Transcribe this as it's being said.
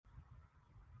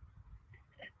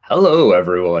Hello,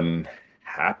 everyone.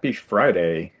 Happy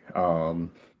Friday. We're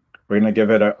gonna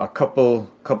give it a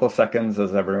couple seconds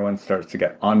as everyone starts to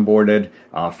get onboarded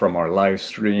from our live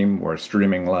stream. We're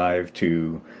streaming live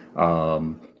to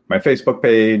my Facebook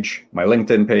page, my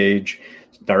LinkedIn page,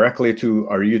 directly to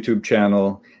our YouTube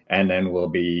channel, and then we'll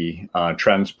be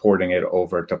transporting it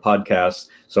over to podcasts.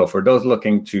 So for those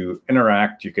looking to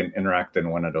interact, you can interact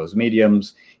in one of those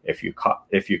mediums. If you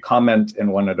comment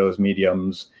in one of those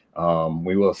mediums,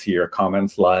 we will see your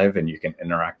comments live and you can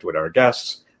interact with our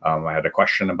guests. I had a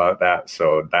question about that.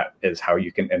 So that is how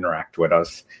you can interact with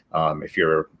us if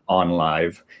you're on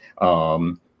live.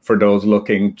 For those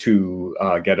looking to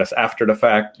get us after the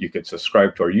fact, you could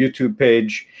subscribe to our YouTube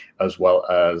page as well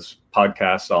as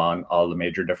podcasts on all the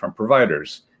major different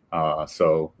providers.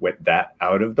 So with that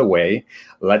out of the way,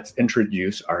 let's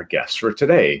introduce our guests for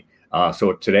today.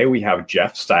 So today we have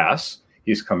Jeff Sass.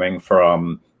 He's coming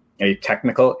from a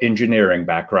technical engineering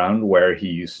background where he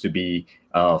used to be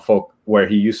where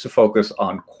he used to focus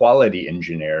on quality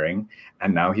engineering,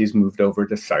 and now he's moved over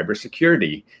to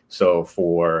cybersecurity. So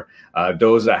for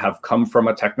those that have come from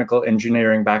a technical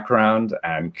engineering background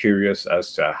and curious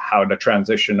as to how to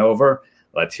transition over,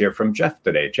 let's hear from Jeff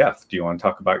today. Jeff, do you want to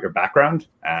talk about your background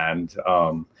and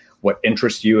what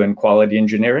interests you in quality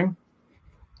engineering?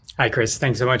 Hi, Chris.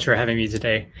 Thanks so much for having me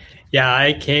today. Yeah,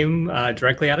 I came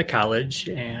directly out of college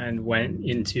and went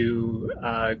into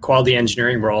quality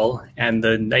engineering role. And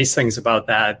the nice things about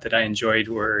that I enjoyed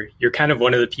were you're kind of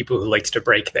one of the people who likes to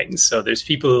break things. So there's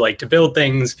people who like to build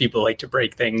things, people who like to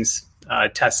break things,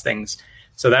 test things.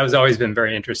 So that has always been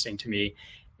very interesting to me.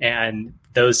 And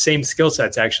those same skill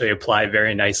sets actually apply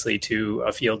very nicely to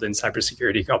a field in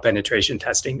cybersecurity called penetration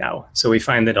testing now. So we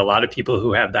find that a lot of people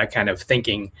who have that kind of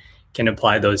thinking can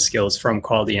apply those skills from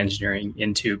quality engineering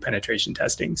into penetration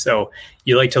testing. So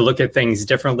you like to look at things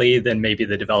differently than maybe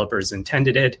the developers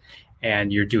intended it,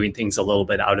 and you're doing things a little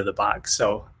bit out of the box.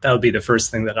 So that'll be the first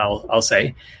thing that I'll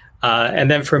say. And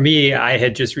then for me, I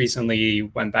had just recently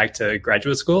went back to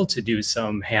graduate school to do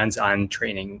some hands-on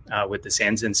training with the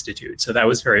SANS Institute. So that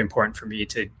was very important for me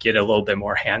to get a little bit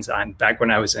more hands-on. Back when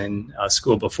I was in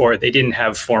school before, they didn't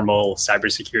have formal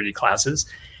cybersecurity classes.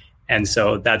 And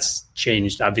so that's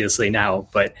changed obviously now,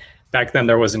 but back then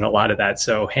there wasn't a lot of that.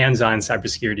 So hands-on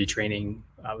cybersecurity training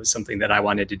was something that I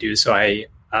wanted to do. So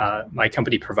my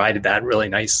company provided that really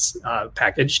nice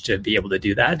package to be able to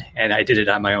do that. And I did it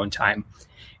on my own time.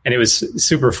 And it was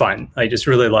super fun. I just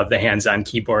really love the hands-on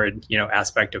keyboard,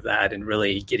 aspect of that and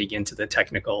really getting into the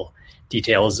technical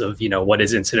details of, what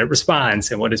is incident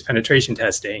response and what is penetration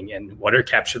testing and what are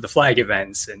capture the flag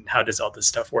events and how does all this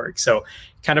stuff work. So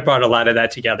kind of brought a lot of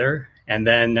that together. And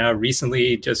then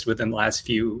recently, just within the last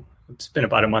it's been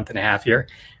about a month and a half here,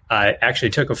 I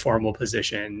actually took a formal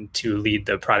position to lead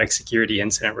the product security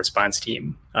incident response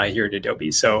team here at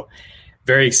Adobe. So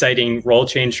very exciting role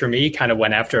change for me, kind of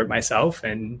went after it myself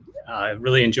and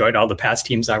really enjoyed all the past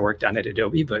teams I worked on at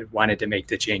Adobe, but wanted to make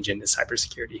the change into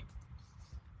cybersecurity.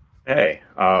 Hey,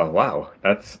 wow,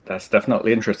 that's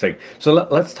definitely interesting. So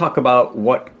let's talk about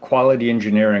what quality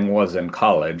engineering was in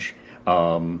college.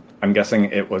 I'm guessing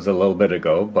it was a little bit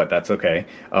ago, but that's okay.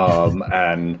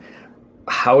 And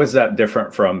how is that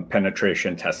different from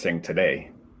penetration testing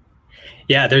today?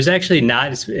 Yeah, there's actually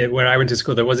not, when I went to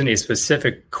school, there wasn't a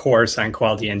specific course on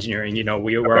quality engineering.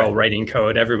 We were all writing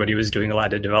code. Everybody was doing a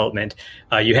lot of development.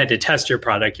 You had to test your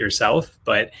product yourself,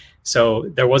 but so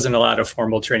there wasn't a lot of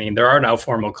formal training. There are now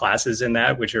formal classes in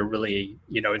that, which are really,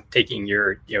 taking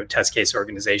your, test case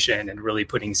organization and really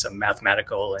putting some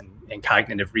mathematical and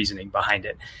cognitive reasoning behind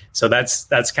it. So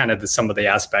that's kind of some of the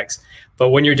aspects. But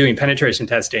when you're doing penetration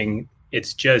testing,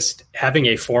 it's just having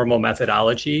a formal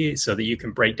methodology so that you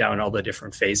can break down all the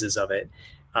different phases of it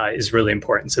is really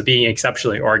important. So being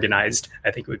exceptionally organized,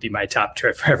 I think would be my top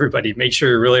tip for everybody. Make sure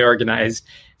you're really organized.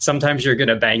 Sometimes you're going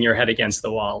to bang your head against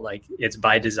the wall. Like it's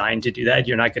by design to do that.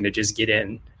 You're not going to just get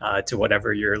in to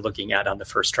whatever you're looking at on the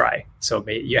first try. So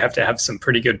you have to have some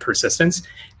pretty good persistence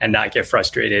and not get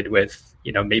frustrated with,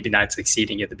 maybe not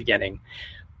succeeding at the beginning.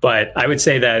 But I would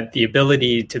say that the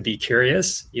ability to be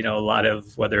curious, a lot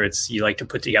of whether it's you like to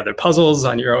put together puzzles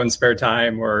on your own spare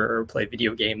time or play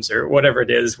video games or whatever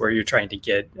it is where you're trying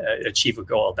to achieve a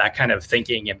goal, that kind of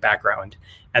thinking and background,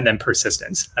 and then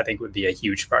persistence, I think would be a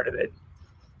huge part of it.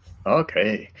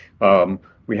 Okay.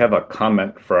 We have a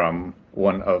comment from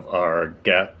one of our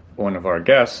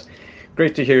guests.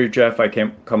 Great to hear you, Jeff. I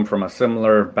come from a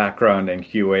similar background in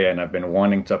QA, and I've been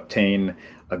wanting to obtain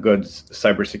a good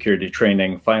cybersecurity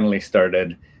training. Finally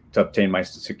started to obtain my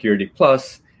Security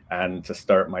Plus and to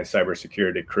start my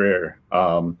cybersecurity career.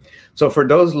 So for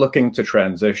those looking to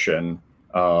transition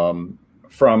from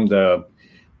the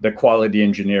the quality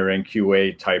engineering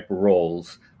QA type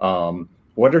roles,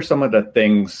 what are some of the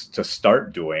things to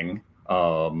start doing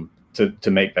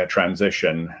to make that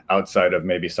transition outside of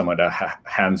maybe some of the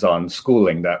hands-on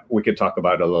schooling that we could talk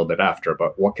about a little bit after,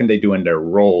 but what can they do in their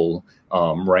role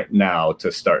right now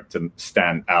to start to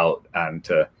stand out and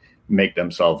to make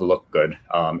themselves look good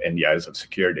in the eyes of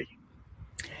security?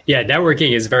 Yeah,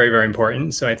 networking is very, very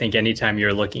important. So I think anytime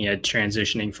you're looking at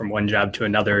transitioning from one job to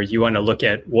another, you want to look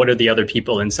at what are the other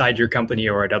people inside your company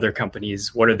or at other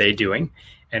companies, what are they doing?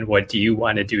 And what do you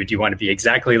want to do? Do you want to be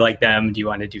exactly like them? Do you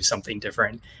want to do something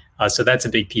different? So that's a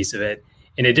big piece of it.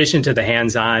 In addition to the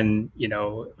hands-on,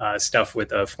 stuff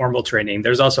with formal training,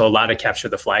 there's also a lot of capture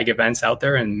the flag events out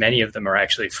there, and many of them are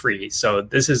actually free. So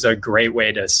this is a great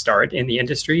way to start in the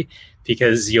industry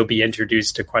because you'll be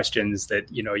introduced to questions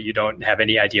that you don't have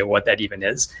any idea what that even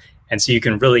is, and so you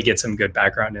can really get some good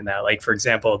background in that. Like for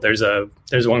example, there's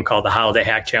one called the Holiday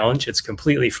Hack Challenge. It's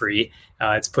completely free.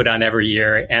 It's put on every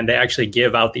year, and they actually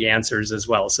give out the answers as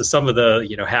well. So some of the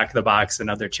Hack the Box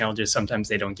and other challenges, sometimes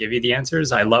they don't give you the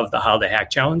answers. I love the Holiday Hack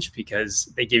Challenge because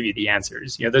they give you the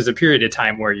answers. There's a period of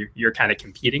time where you're kind of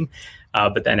competing,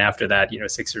 but then after that,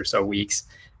 6 or so weeks,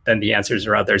 then the answers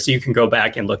are out there. So you can go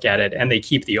back and look at it, and they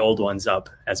keep the old ones up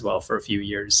as well for a few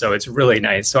years. So it's really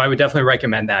nice. So I would definitely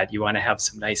recommend that. You want to have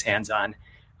some nice hands-on.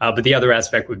 But the other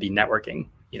aspect would be networking.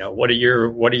 What are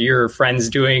your friends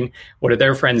doing? What are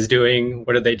their friends doing?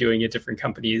 What are they doing at different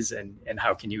companies? And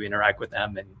how can you interact with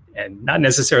them and not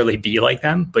necessarily be like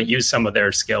them, but use some of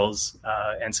their skills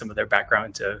and some of their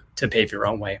background to pave your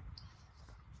own way.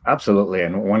 Absolutely.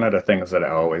 And one of the things that I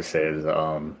always say is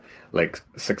like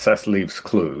success leaves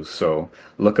clues. So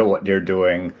look at what they're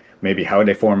doing, maybe how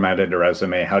they formatted the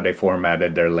resume, how they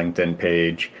formatted their LinkedIn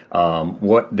page,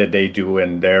 what did they do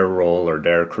in their role or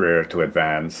their career to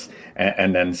advance,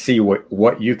 and then see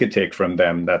what you could take from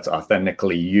them that's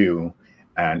authentically you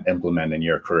and implement in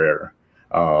your career.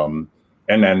 And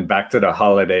then back to the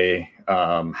Holiday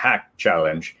Hack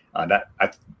Challenge,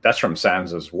 that's from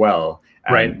SANS as well.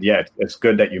 And right. Yeah, it's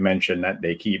good that you mentioned that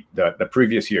they keep the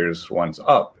previous year's ones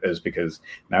up, is because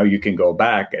now you can go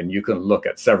back and you can look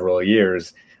at several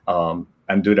years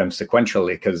and do them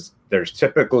sequentially, because there's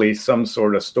typically some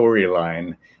sort of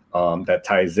storyline that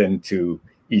ties into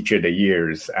each of the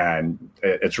years. And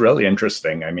it's really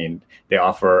interesting. I mean, they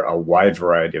offer a wide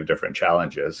variety of different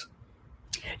challenges.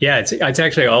 Yeah, it's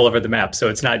actually all over the map. So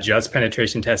it's not just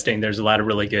penetration testing. There's a lot of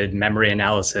really good memory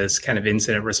analysis, kind of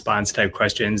incident response type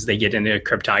questions. They get into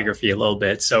cryptography a little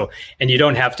bit. So, and you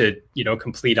don't have to,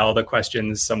 complete all the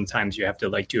questions. Sometimes you have to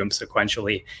do them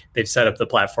sequentially. They've set up the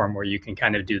platform where you can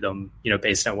kind of do them,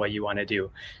 based on what you want to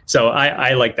do. So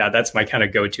I like that. That's my kind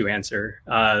of go-to answer.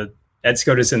 At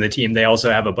SCOTUS and the team, they also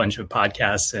have a bunch of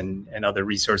podcasts and other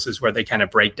resources where they kind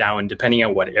of break down, depending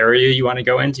on what area you want to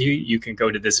go into, you can go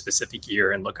to this specific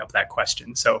year and look up that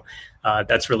question. So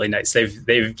that's really nice.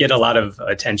 They've get a lot of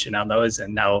attention on those,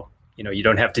 and now you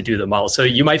don't have to do them all. So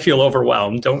you might feel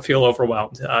overwhelmed. Don't feel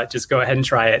overwhelmed. Just go ahead and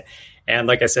try it. And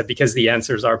like I said, because the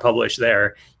answers are published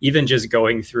there, even just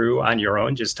going through on your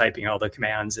own, just typing all the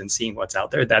commands and seeing what's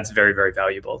out there, that's very, very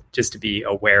valuable, just to be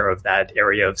aware of that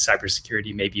area of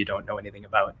cybersecurity maybe you don't know anything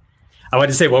about. I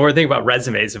want to say one more thing about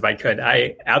resumes, if I could.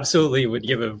 I absolutely would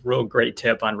give a real great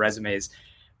tip on resumes.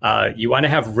 You want to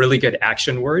have really good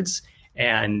action words,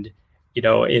 and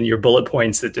in your bullet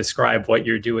points that describe what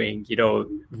you're doing,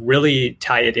 really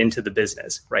tie it into the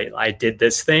business, right? I did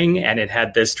this thing and it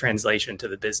had this translation to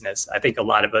the business. I think a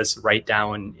lot of us write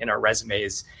down in our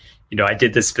resumes, I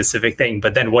did this specific thing,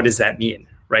 but then what does that mean,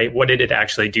 right? What did it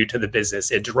actually do to the business?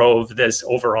 It drove this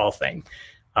overall thing.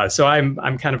 So I'm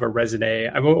kind of a resume,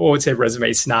 I won't say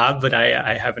resume snob, but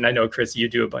I have, and I know, Chris, you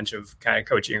do a bunch of kind of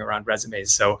coaching around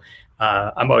resumes. So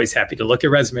I'm always happy to look at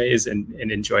resumes and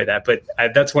enjoy that. But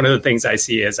that's one of the things I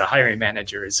see as a hiring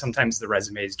manager is sometimes the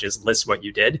resumes just list what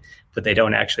you did, but they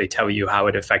don't actually tell you how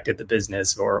it affected the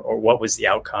business or what was the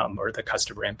outcome or the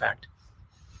customer impact.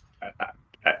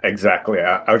 Exactly.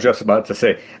 I was just about to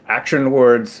say action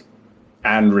words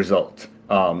and result.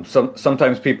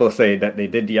 Sometimes people say that they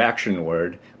did the action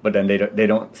word, but then they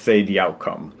don't say the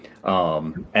outcome.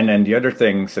 And then the other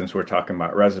thing, since we're talking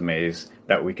about resumes,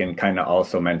 that we can kind of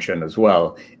also mention as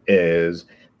well is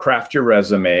craft your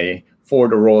resume for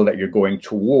the role that you're going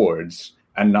towards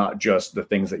and not just the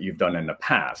things that you've done in the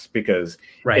past. Because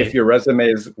if your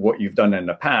resume is what you've done in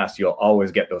the past, you'll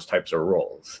always get those types of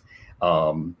roles.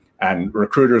 And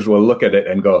recruiters will look at it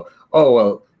and go, oh,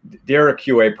 well, they're a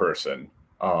QA person.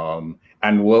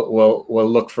 And we'll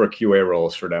look for QA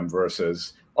roles for them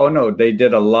versus, oh no, they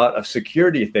did a lot of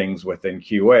security things within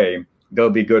QA. They'll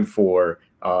be good for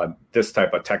this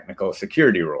type of technical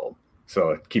security role.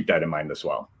 So keep that in mind as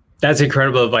well. That's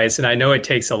incredible advice, and I know it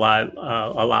takes a lot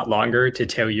longer to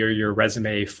tailor your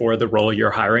resume for the role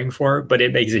you're hiring for, but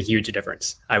it makes a huge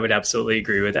difference. I would absolutely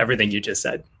agree with everything you just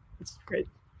said. It's great.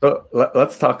 So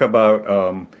let's talk about,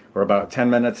 we're about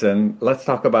 10 minutes in. Let's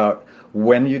talk about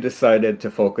when you decided to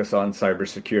focus on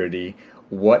cybersecurity.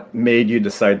 What made you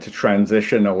decide to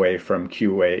transition away from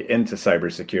QA into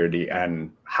cybersecurity,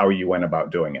 and how you went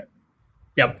about doing it?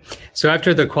 Yep. So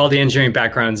after the quality engineering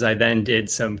backgrounds, I then did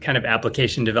some kind of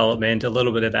application development, a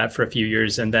little bit of that for a few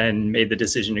years, and then made the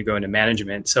decision to go into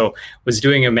management. So was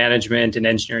doing a management and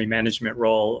engineering management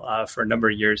role for a number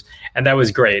of years. And that was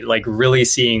great, like really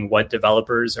seeing what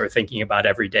developers are thinking about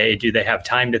every day. Do they have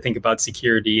time to think about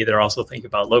security? They're also thinking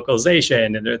about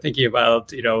localization, and they're thinking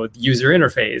about, user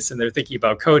interface, and they're thinking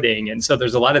about coding. And so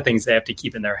there's a lot of things they have to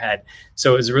keep in their head.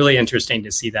 So it was really interesting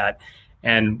to see that.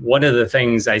 And one of the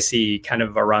things I see kind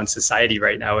of around society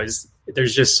right now is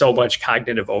there's just so much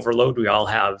cognitive overload we all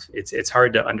have. It's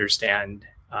hard to understand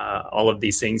all of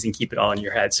these things and keep it all in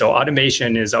your head. So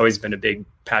automation has always been a big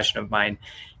passion of mine.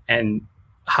 And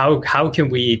how can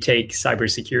we take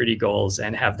cybersecurity goals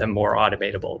and have them more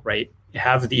automatable, right?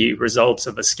 Have the results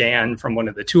of a scan from one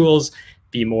of the tools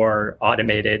be more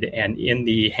automated and in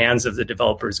the hands of the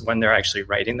developers when they're actually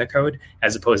writing the code,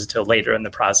 as opposed to later in the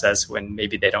process when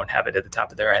maybe they don't have it at the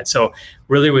top of their head. So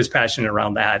really was passionate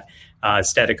around that,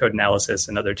 static code analysis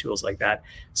and other tools like that.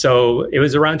 So it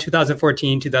was around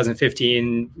 2014,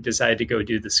 2015, decided to go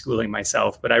do the schooling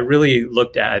myself. But I really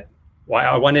looked at why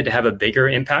I wanted to have a bigger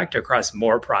impact across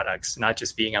more products, not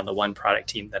just being on the one product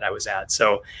team that I was at.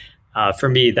 So for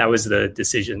me, that was the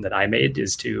decision that I made,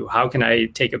 is to how can I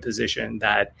take a position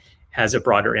that has a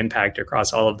broader impact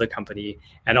across all of the company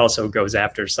and also goes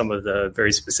after some of the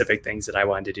very specific things that I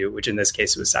wanted to do, which in this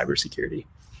case was cybersecurity.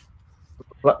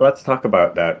 Let's talk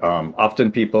about that.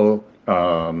 Often people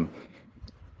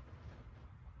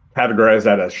categorize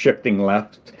that as shifting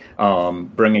left,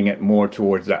 bringing it more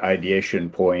towards the ideation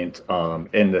point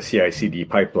in the CI/CD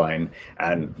pipeline.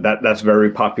 And that's very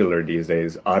popular these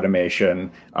days,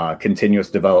 automation, continuous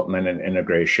development and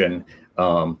integration.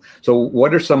 So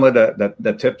what are some of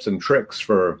the tips and tricks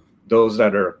for those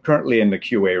that are currently in the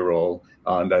QA role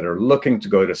that are looking to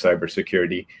go to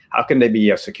cybersecurity? How can they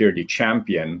be a security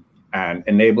champion and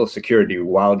enable security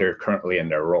while they're currently in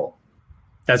their role?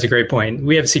 That's a great point.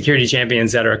 We have security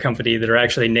champions at our company that are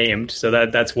actually named. So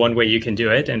that's one way you can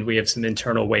do it. And we have some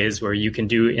internal ways where you can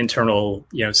do internal,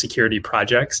 security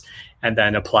projects and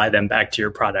then apply them back to your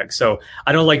product. So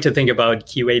I don't like to think about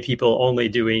QA people only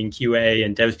doing QA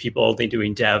and dev people only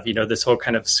doing dev. This whole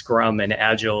kind of Scrum and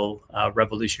Agile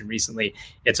revolution recently,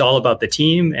 it's all about the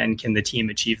team and can the team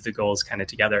achieve the goals kind of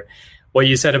together. What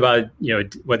you said about,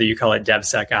 whether you call it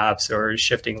DevSecOps or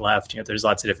shifting left, there's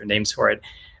lots of different names for it.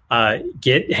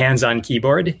 Get hands-on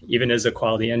keyboard, even as a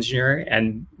quality engineer,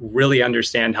 and really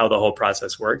understand how the whole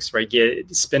process works, right?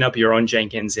 Spin up your own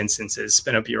Jenkins instances,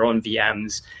 spin up your own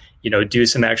VMs, do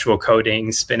some actual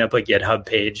coding, spin up a GitHub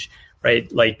page,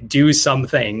 right? Like do some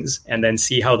things and then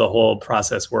see how the whole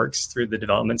process works through the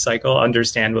development cycle,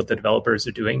 understand what the developers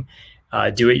are doing,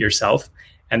 do it yourself,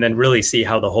 and then really see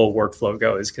how the whole workflow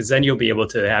goes, because then you'll be able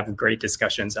to have great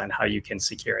discussions on how you can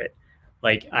secure it.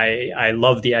 Like I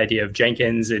love the idea of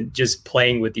Jenkins and just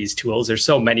playing with these tools. There's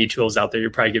so many tools out there.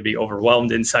 You're probably going to be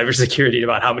overwhelmed in cybersecurity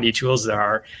about how many tools there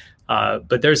are.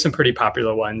 But there's some pretty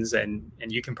popular ones, and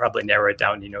you can probably narrow it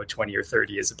down, 20 or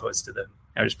 30 as opposed to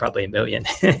there's probably a million.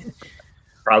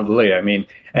 Probably. I mean,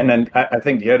 and then I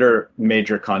think the other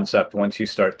major concept, once you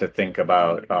start to think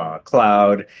about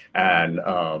cloud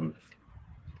and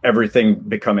everything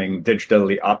becoming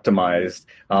digitally optimized,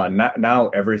 now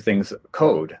everything's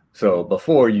code. So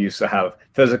before you used to have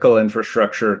physical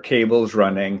infrastructure, cables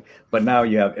running, but now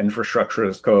you have infrastructure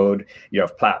as code, you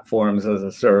have platforms as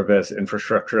a service,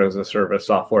 infrastructure as a service,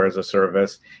 software as a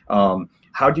service.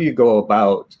 How do you go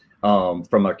about,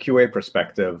 from a QA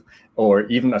perspective or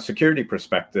even a security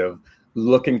perspective,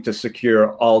 looking to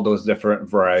secure all those different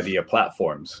variety of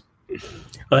platforms?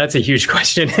 Well, that's a huge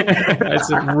question.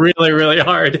 That's really, really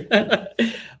hard.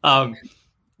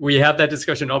 We have that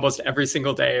discussion almost every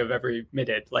single day of every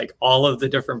minute, like all of the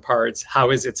different parts.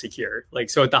 How is it secure? Like,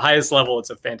 so at the highest level,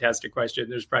 it's a fantastic question.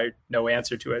 There's probably no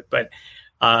answer to it, but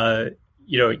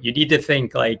you need to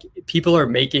think like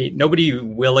nobody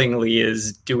willingly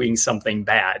is doing something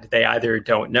bad. They either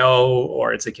don't know,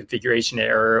 or it's a configuration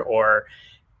error, or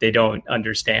they don't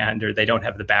understand, or they don't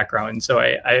have the background. So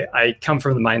I come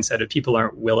from the mindset of people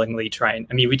aren't willingly trying.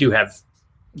 I mean, we do have,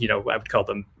 I would call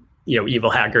them, evil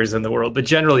hackers in the world, but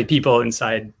generally people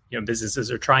inside,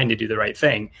 businesses are trying to do the right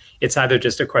thing. It's either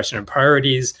just a question of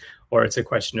priorities, or it's a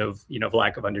question of,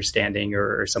 lack of understanding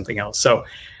or something else. So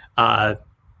I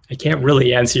can't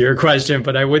really answer your question,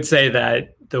 but I would say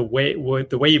that the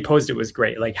way you posed it was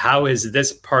great. Like, how is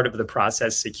this part of the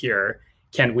process secure?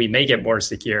 Can we make it more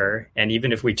secure? And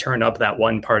even if we turn up that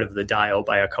one part of the dial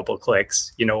by a couple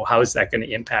clicks, how is that going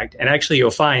to impact? And actually,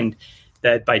 you'll find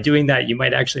that by doing that, you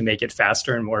might actually make it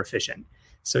faster and more efficient.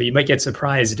 So you might get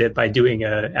surprised that by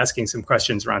asking some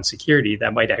questions around security,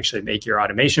 that might actually make your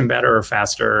automation better or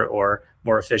faster or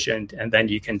more efficient, and then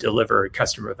you can deliver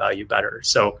customer value better.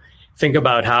 So think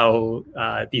about how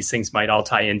these things might all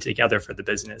tie in together for the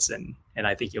business, and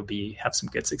I think you'll have some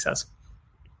good success.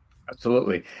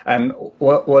 Absolutely. And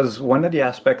what was one of the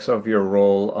aspects of your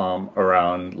role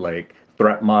around like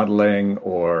threat modeling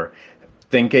or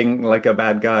thinking like a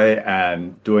bad guy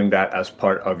and doing that as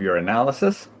part of your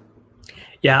analysis?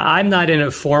 Yeah, I'm not in a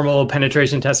formal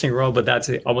penetration testing role, but that's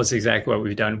almost exactly what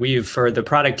we've done. For the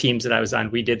product teams that I was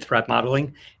on, we did threat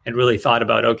modeling and really thought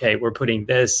about, okay, we're putting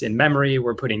this in memory,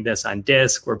 we're putting this on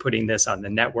disk, we're putting this on the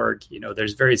network.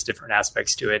 There's various different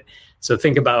aspects to it. So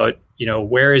think about,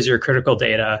 where is your critical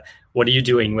data? What are you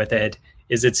doing with it?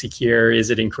 Is it secure?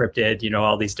 Is it encrypted?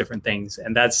 All these different things.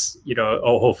 And that's, a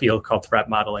whole field called threat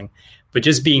modeling. But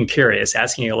just being curious,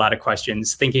 asking a lot of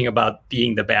questions, thinking about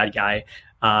being the bad guy,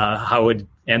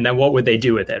 and then what would they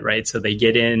do with it, right? So they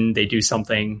get in, they do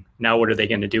something. Now, what are they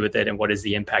going to do with it? And what is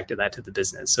the impact of that to the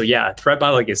business? So yeah, threat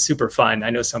modeling is super fun.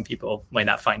 I know some people might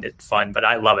not find it fun, but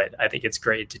I love it. I think it's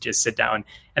great to just sit down.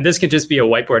 And this can just be a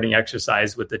whiteboarding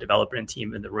exercise with the development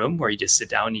team in the room where you just sit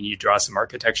down and you draw some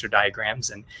architecture diagrams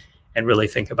and really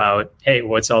think about, hey,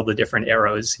 what's all the different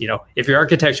arrows? If your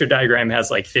architecture diagram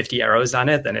has like 50 arrows on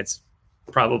it, then it's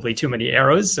probably too many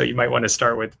arrows. So you might want to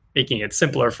start with making it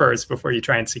simpler first before you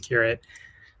try and secure it.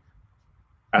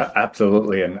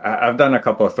 Absolutely. And I've done a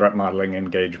couple of threat modeling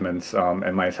engagements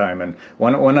in my time. And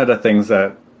one of the things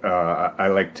that I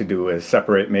like to do is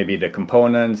separate maybe the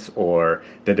components or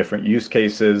the different use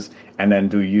cases and then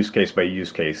do use case by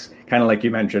use case. Kind of like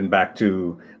you mentioned back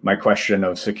to my question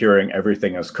of securing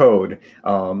everything as code,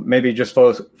 maybe just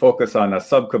focus on a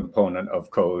subcomponent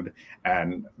of code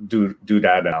and do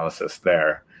that analysis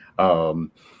there.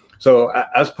 So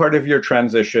as part of your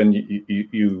transition,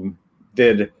 you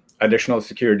did additional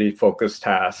security focused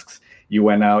tasks. You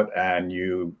went out and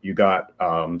you got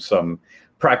some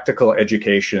practical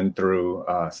education through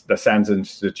the SANS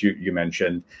Institute you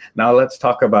mentioned. Now let's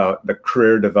talk about the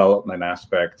career development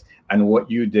aspect and what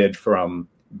you did from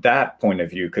that point of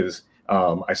view, because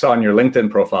I saw on your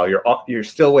LinkedIn profile, you're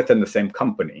still within the same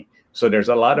company. So there's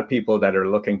a lot of people that are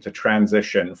looking to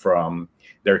transition from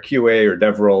their QA or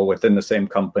dev role within the same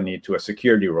company to a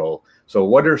security role. So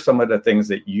what are some of the things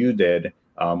that you did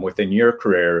within your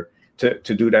career to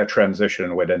do that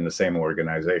transition within the same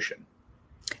organization?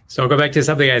 So I'll go back to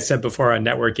something I said before on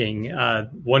networking.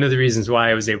 One of the reasons why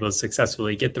I was able to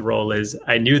successfully get the role is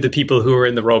I knew the people who were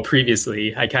in the role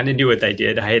previously. I kind of knew what they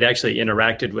did. I had actually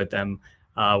interacted with them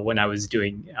when I was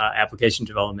doing application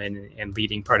development and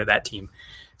leading part of that team.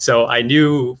 So I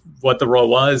knew what the role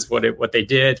was, what they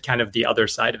did, kind of the other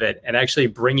side of it. And actually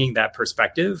bringing that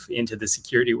perspective into the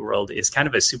security world is kind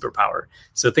of a superpower.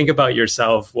 So think about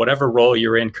yourself, whatever role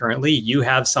you're in currently, you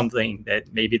have something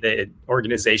that maybe the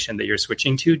organization that you're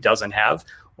switching to doesn't have,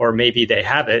 or maybe they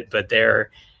have it, but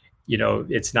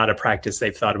it's not a practice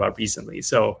they've thought about recently.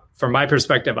 So from my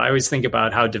perspective, I always think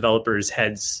about how developers'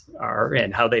 heads are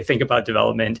and how they think about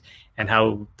development and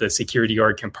how the security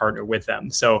org can partner with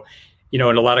them. So in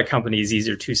a lot of companies, these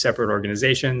are two separate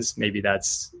organizations. Maybe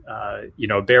that's,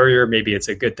 a barrier. Maybe it's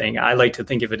a good thing. I like to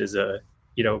think of it as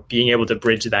being able to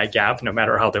bridge that gap, no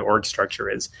matter how the org structure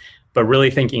is. But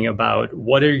really thinking about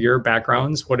what are your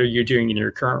backgrounds? What are you doing in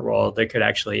your current role that could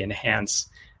actually enhance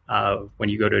when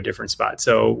you go to a different spot?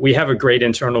 So we have a great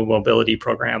internal mobility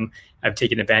program. I've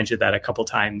taken advantage of that a couple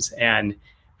times. And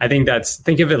I think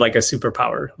think of it like a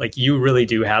superpower. Like you really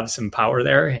do have some power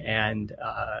there. And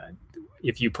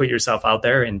if you put yourself out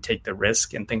there and take the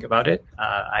risk and think about it,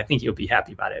 I think you'll be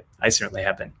happy about it. I certainly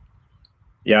have been.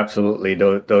 Yeah, absolutely.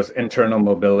 Those internal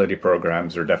mobility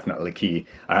programs are definitely key.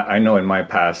 I know in my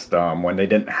past, when they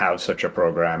didn't have such a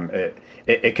program,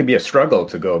 it could be a struggle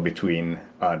to go between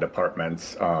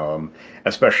departments,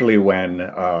 especially when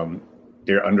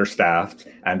they're understaffed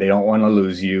and they don't want to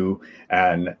lose you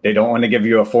and they don't want to give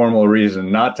you a formal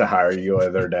reason not to hire you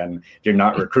other than you're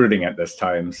not recruiting at this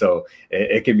time. So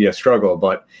it could be a struggle,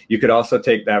 but you could also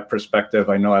take that perspective.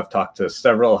 I know I've talked to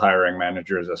several hiring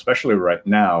managers, especially right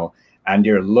now, and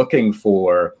you're looking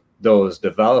for those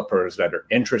developers that are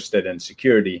interested in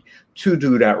security to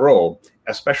do that role,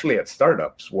 especially at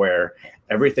startups where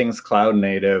everything's cloud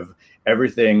native,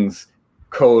 everything's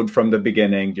code from the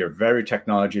beginning. You're very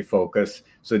technology focused.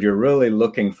 So you're really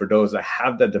looking for those that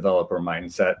have the developer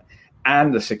mindset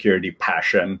and the security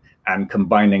passion, and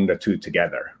combining the two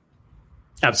together.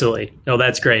 Absolutely. No,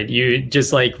 that's great. You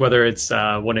just like whether it's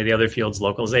one of the other fields,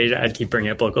 localization, I'd keep bringing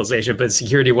up localization, but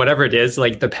security, whatever it is,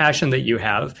 like the passion that you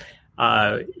have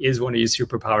is one of your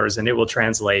superpowers, and it will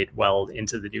translate well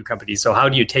into the new company. So how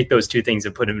do you take those two things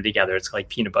and put them together? It's like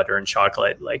peanut butter and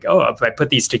chocolate. Like, oh, if I put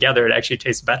these together, it actually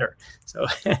tastes better. So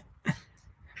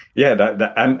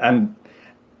yeah, and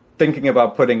thinking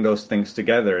about putting those things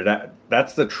together,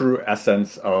 that's the true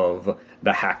essence of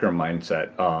the hacker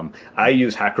mindset. I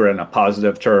use hacker in a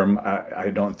positive term. I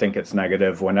don't think it's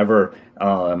negative. Whenever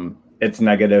it's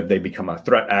negative, they become a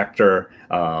threat actor.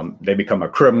 They become a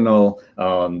criminal.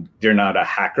 They're not a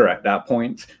hacker at that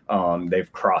point.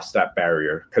 They've crossed that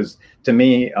barrier. Because to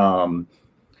me,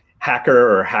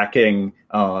 hacker or hacking,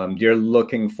 you're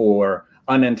looking for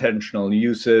unintentional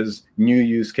uses, new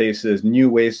use cases, new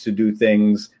ways to do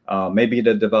things. Maybe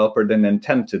the developer didn't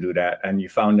intend to do that, and you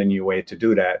found a new way to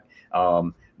do that.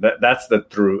 That's the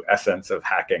true essence of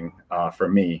hacking for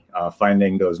me,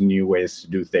 finding those new ways to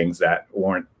do things that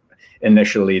weren't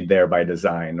initially there by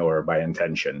design or by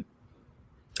intention.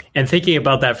 And thinking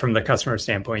about that from the customer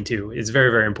standpoint too is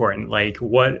very, very important. Like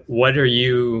what are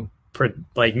you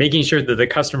like making sure that the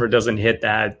customer doesn't hit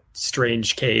that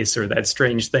strange case or that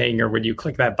strange thing, or when you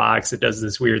click that box, it does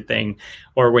this weird thing,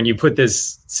 or when you put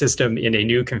this system in a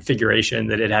new configuration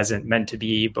that it hasn't meant to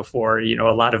be before.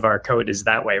 A lot of our code is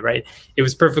that way, right? It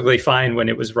was perfectly fine when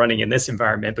it was running in this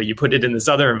environment, but you put it in this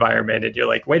other environment and you're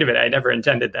like, wait a minute, I never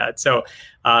intended that. So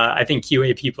I think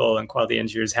QA people and quality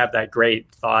engineers have that great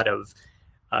thought of,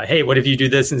 hey, what if you do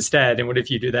this instead? And what if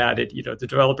you do that? The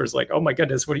developer's like, oh my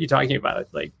goodness, what are you talking about?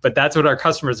 Like, but that's what our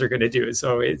customers are going to do.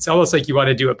 So it's almost like you want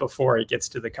to do it before it gets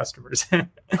to the customers.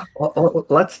 Well,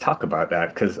 let's talk about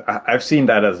that, because I've seen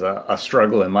that as a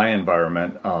struggle in my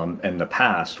environment in the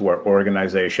past, where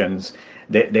organizations,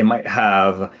 they might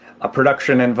have a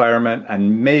production environment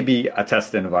and maybe a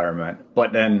test environment,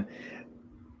 but then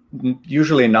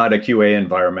usually not a QA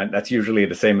environment. That's usually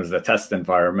the same as the test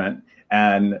environment.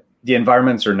 And the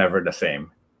environments are never the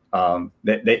same.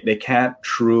 They can't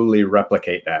truly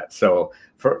replicate that. So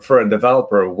for a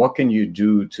developer, what can you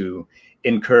do to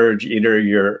encourage either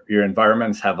your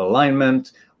environments have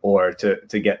alignment, or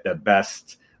to get the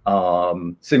best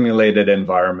simulated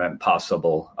environment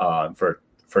possible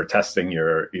for testing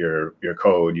your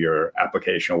code, your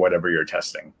application, whatever you're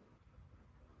testing?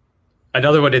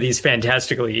 Another one of these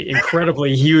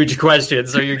incredibly huge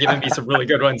questions. So you're giving me some really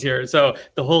good ones here. So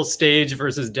the whole stage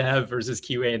versus dev versus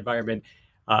QA environment,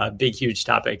 big, huge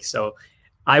topic. So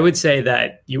I would say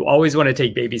that you always want to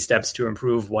take baby steps to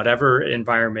improve whatever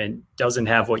environment doesn't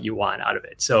have what you want out of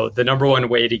it. So the number one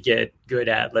way to get good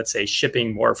at, let's say,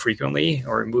 shipping more frequently,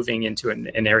 or moving into an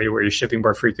area where you're shipping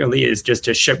more frequently, is just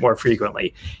to ship more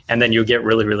frequently. And then you'll get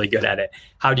really, really good at it.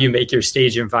 How do you make your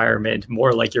stage environment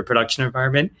more like your production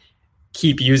environment?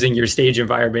 Keep using your stage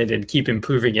environment and keep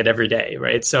improving it every day,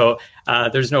 right? So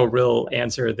there's no real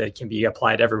answer that can be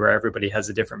applied everywhere. Everybody has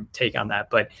a different take on that,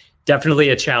 but definitely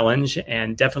a challenge,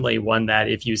 and definitely one that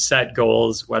if you set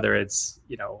goals, whether it's,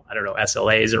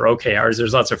 SLAs or OKRs,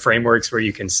 there's lots of frameworks where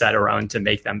you can set around to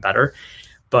make them better.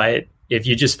 But if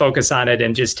you just focus on it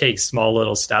and just take small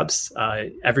little steps,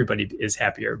 everybody is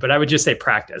happier. But I would just say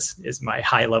practice is my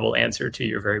high level answer to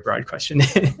your very broad question.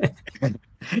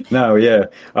 No, yeah.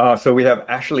 So we have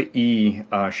Ashley E.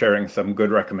 Sharing some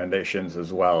good recommendations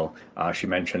as well. She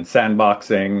mentioned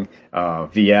sandboxing,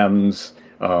 VMs,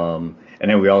 and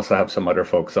then we also have some other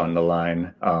folks on the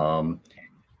line.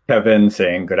 Kevin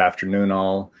saying good afternoon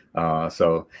all.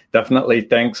 So definitely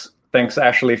thanks,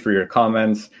 Ashley, for your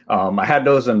comments. I had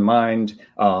those in mind,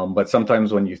 but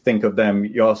sometimes when you think of them,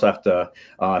 you also have to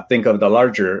think of the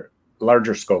larger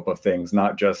scope of things,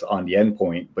 not just on the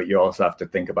endpoint, but you also have to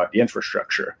think about the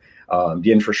infrastructure.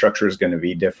 The infrastructure is going to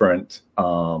be different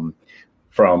from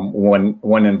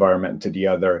one environment to the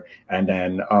other. And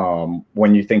then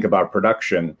when you think about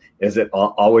production, is it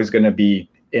always going to be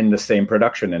in the same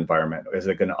production environment? Is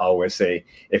it going to always say,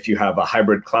 if you have a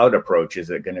hybrid cloud approach, is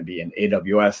it going to be in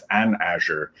AWS and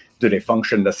Azure? Do they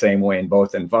function the same way in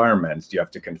both environments? Do you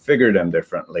have to configure them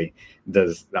differently?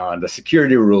 Does the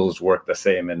security rules work the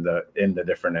same in the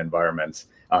different environments?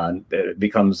 It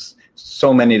becomes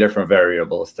so many different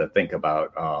variables to think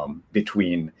about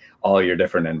between all your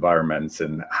different environments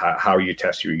and how you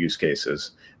test your use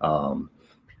cases.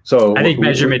 So I think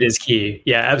measurement is key.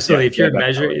 Yeah, absolutely. If you're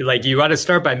measuring, like, you want to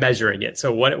start by measuring it.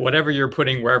 So whatever you're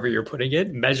putting, wherever you're putting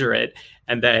it, measure it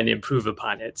and then improve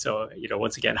upon it. So,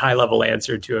 once again, high level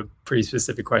answer to a pretty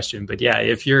specific question. But yeah,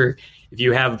 if you're if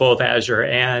you have both Azure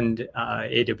and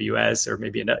AWS, or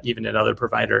maybe even another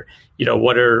provider,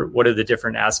 what are the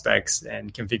different aspects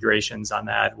and configurations on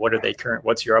that? What are they current?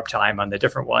 What's your uptime on the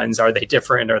different ones? Are they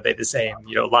different? Are they the same?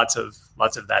 Lots of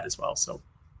that as well. So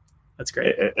that's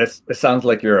great. It sounds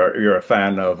like you're a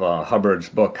fan of Hubbard's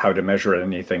book, How to Measure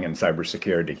Anything in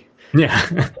Cybersecurity. Yeah,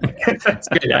 that's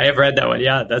good. I have read that one.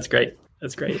 Yeah, that's great.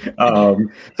 That's great.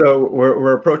 So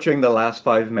we're approaching the last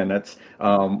 5 minutes.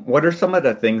 What are some of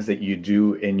the things that you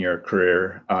do in your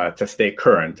career to stay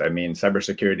current? I mean,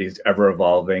 cybersecurity is ever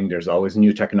evolving. There's always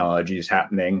new technologies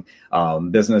happening.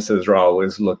 Businesses are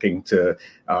always looking to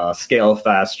scale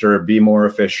faster, be more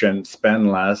efficient,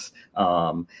 spend less.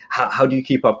 How do you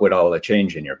keep up with all the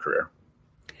change in your career?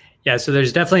 Yeah, so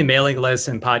there's definitely mailing lists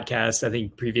and podcasts. I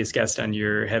think previous guests on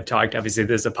your have talked. Obviously,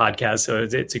 there's a podcast, so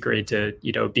it's great to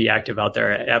be active out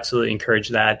there. I absolutely encourage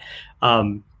that.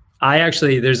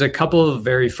 There's a couple of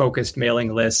very focused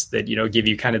mailing lists that give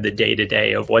you kind of the day to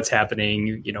day of what's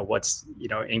happening. What's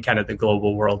in kind of the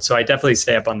global world. So I definitely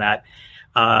stay up on that.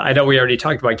 I know we already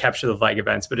talked about capture the flag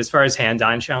events, but as far as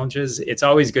hands-on challenges, it's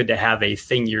always good to have a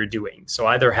thing you're doing. So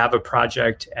either have a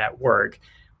project at work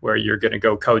where you're going to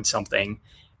go code something.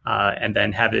 And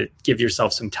then give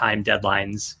yourself some time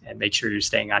deadlines and make sure you're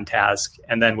staying on task.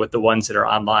 And then with the ones that are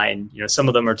online, some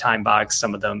of them are time boxed,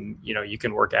 some of them, you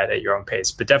can work at your own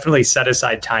pace, but definitely set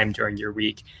aside time during your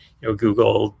week,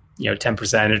 Google,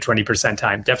 10% or 20%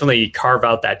 time, definitely carve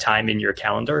out that time in your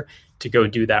calendar to go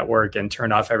do that work and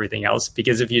turn off everything else.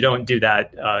 Because if you don't do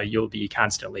that, you'll be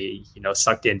constantly,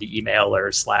 sucked into email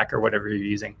or Slack or whatever you're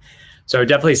using. So I would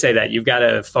definitely say that you've got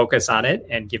to focus on it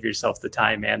and give yourself the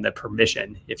time and the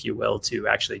permission, if you will, to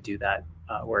actually do that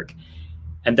work.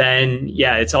 And then,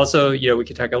 it's also, we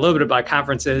could talk a little bit about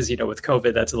conferences, with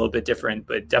COVID, that's a little bit different,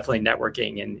 but definitely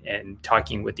networking and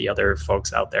talking with the other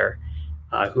folks out there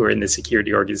who are in the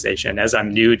security organization. As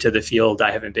I'm new to the field,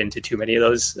 I haven't been to too many of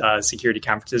those security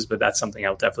conferences, but that's something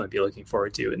I'll definitely be looking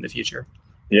forward to in the future.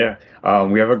 Yeah,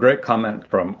 we have a great comment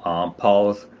from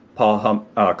Paul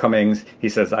Cummings. He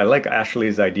says, I like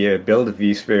Ashley's idea, build a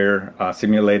vSphere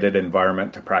simulated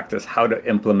environment to practice how to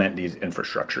implement these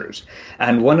infrastructures.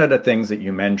 And one of the things that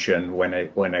you mentioned when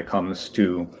it comes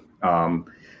to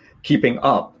keeping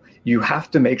up, you have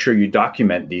to make sure you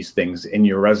document these things in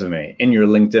your resume, in your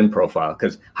LinkedIn profile,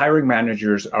 because hiring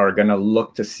managers are going to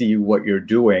look to see what you're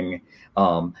doing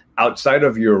outside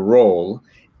of your role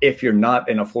if you're not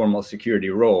in a formal security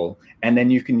role. And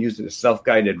then you can use the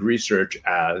self-guided research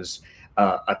as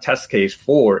a test case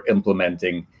for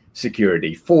implementing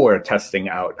security, for testing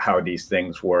out how these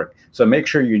things work. So make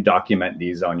sure you document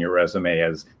these on your resume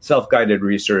as self-guided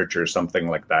research or something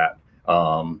like that.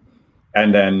 And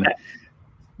then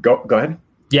go ahead.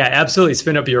 Yeah, absolutely.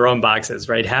 Spin up your own boxes,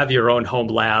 right? Have your own home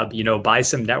lab, buy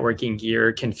some networking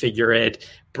gear, configure it,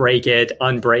 break it,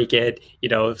 unbreak it,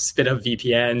 spin up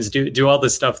VPNs, do all the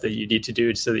stuff that you need to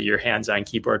do so that you're hands-on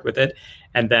keyboard with it.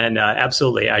 And then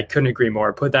absolutely, I couldn't agree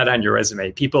more. Put that on your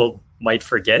resume. People might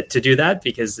forget to do that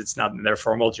because it's not their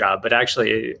formal job. But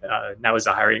actually, now as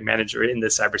a hiring manager in the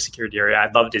cybersecurity area,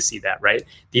 I'd love to see that, right?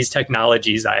 These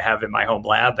technologies I have in my home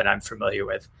lab and I'm familiar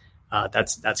with.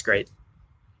 That's great.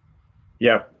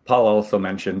 Yeah, Paul also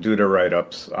mentioned do the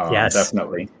write-ups. Yes.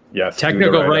 Definitely. Yes.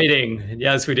 Technical writing.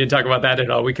 Yes, we didn't talk about that at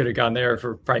all. We could have gone there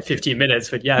for probably 15 minutes,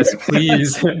 but yes,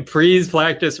 please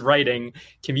practice writing.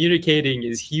 Communicating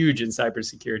is huge in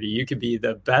cybersecurity. You could be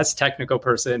the best technical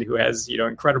person who has,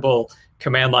 incredible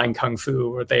command line kung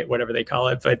fu or whatever they call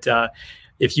it. But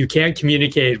if you can't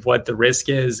communicate what the risk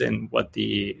is and what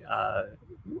the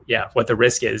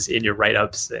risk is in your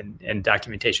write-ups and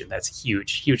documentation, that's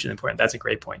huge and important. That's a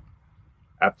great point.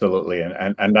 Absolutely.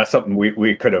 And that's something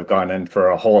we could have gone in for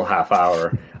a whole half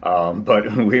hour,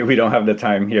 but we don't have the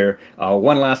time here.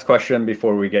 One last question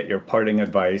before we get your parting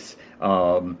advice.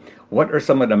 What are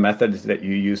some of the methods that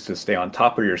you use to stay on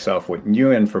top of yourself with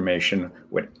new information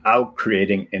without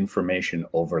creating information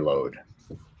overload?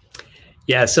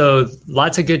 Yeah, so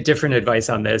lots of good different advice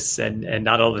on this, and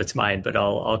not all of it's mine, but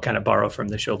I'll kind of borrow from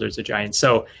the shoulders of giants.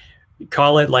 So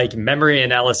call it like memory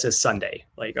analysis Sunday.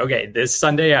 Like, okay, this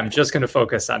Sunday, I'm just going to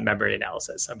focus on memory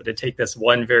analysis. I'm going to take this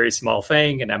one very small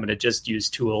thing and I'm going to just use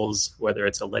tools, whether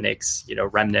it's a Linux,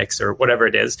 Remnix or whatever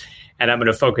it is. And I'm going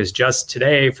to focus just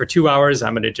today for 2 hours.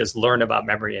 I'm going to just learn about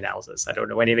memory analysis. I don't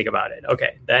know anything about it.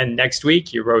 Okay. Then next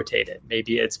week you rotate it.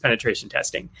 Maybe it's penetration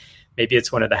testing. Maybe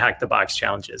it's one of the hack the box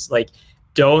challenges. Like,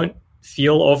 don't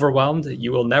feel overwhelmed.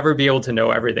 You will never be able to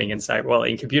know everything inside. Well,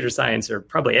 in computer science or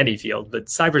probably any field, but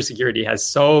cybersecurity has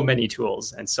so many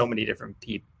tools and so many different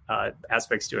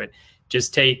aspects to it.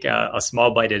 Just take a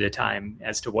small bite at a time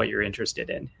as to what you're interested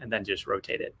in, and then just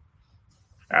rotate it.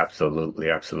 Absolutely,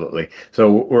 absolutely.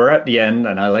 So we're at the end,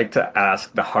 and I like to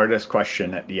ask the hardest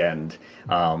question at the end.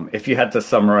 If you had to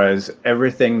summarize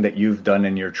everything that you've done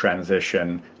in your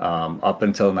transition up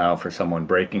until now for someone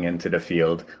breaking into the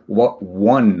field, what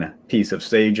one piece of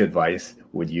sage advice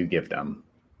would you give them?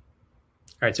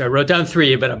 All right, so I wrote down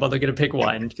three, but I'm only going to pick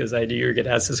one because I knew you were going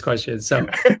to ask this question. So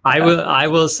I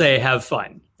will say have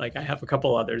fun. Like I have a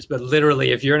couple others, but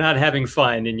literally, if you're not having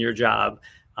fun in your job,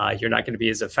 you're not going to be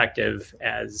as effective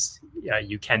as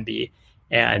you can be.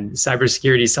 And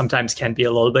cybersecurity sometimes can be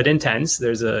a little bit intense.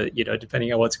 There's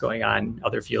depending on what's going on,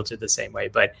 other fields are the same way.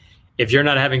 But if you're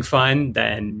not having fun,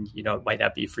 then, it might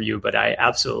not be for you. But I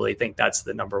absolutely think that's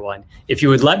the number one. If you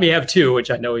would let me have two,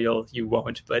 which I know you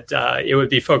won't, but it would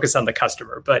be focus on the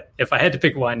customer. But if I had to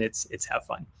pick one, it's have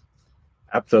fun.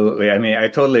 Absolutely. I mean, I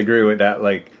totally agree with that.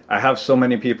 Like, I have so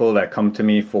many people that come to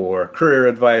me for career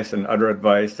advice and other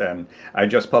advice, and I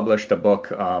just published a book,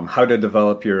 How to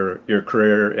Develop Your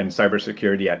Career in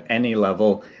Cybersecurity at Any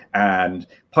Level. And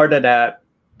part of that,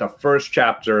 the first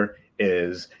chapter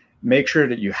is make sure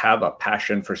that you have a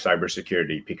passion for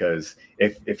cybersecurity, because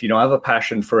if you don't have a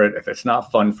passion for it, if it's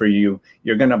not fun for you,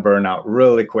 you're going to burn out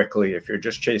really quickly. If you're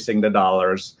just chasing the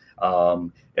dollars,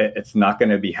 it's not going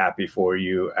to be happy for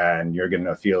you, and you're going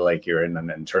to feel like you're in an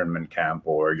internment camp,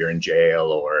 or you're in jail,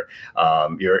 or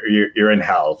you're in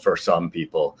hell for some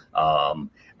people.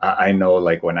 I know,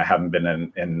 like, when I haven't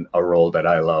been in a role that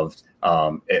I loved,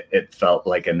 it felt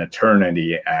like an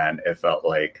eternity, and it felt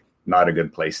like not a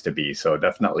good place to be. So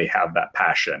definitely have that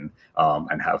passion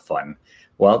and have fun.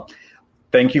 Well,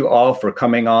 thank you all for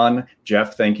coming on.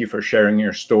 Jeff, thank you for sharing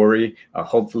your story.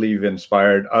 Hopefully you've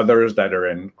inspired others that are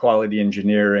in quality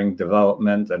engineering,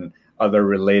 development, and other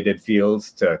related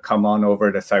fields to come on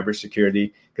over to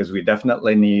cybersecurity, because we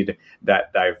definitely need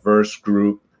that diverse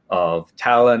group of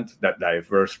talent, that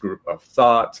diverse group of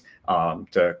thought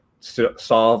to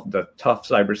solve the tough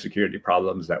cybersecurity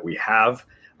problems that we have.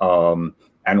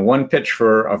 And one pitch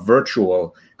for a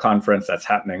virtual conference that's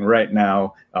happening right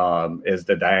now is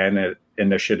the Diana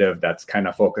Initiative, that's kind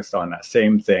of focused on that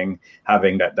same thing,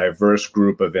 having that diverse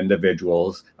group of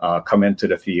individuals come into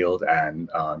the field and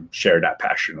share that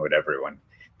passion with everyone.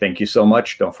 Thank you so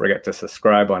much. Don't forget to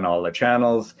subscribe on all the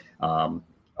channels, on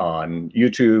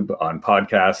YouTube, on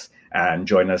podcasts, and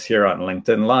join us here on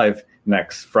LinkedIn Live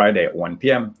next Friday at 1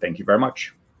 p.m. Thank you very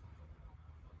much.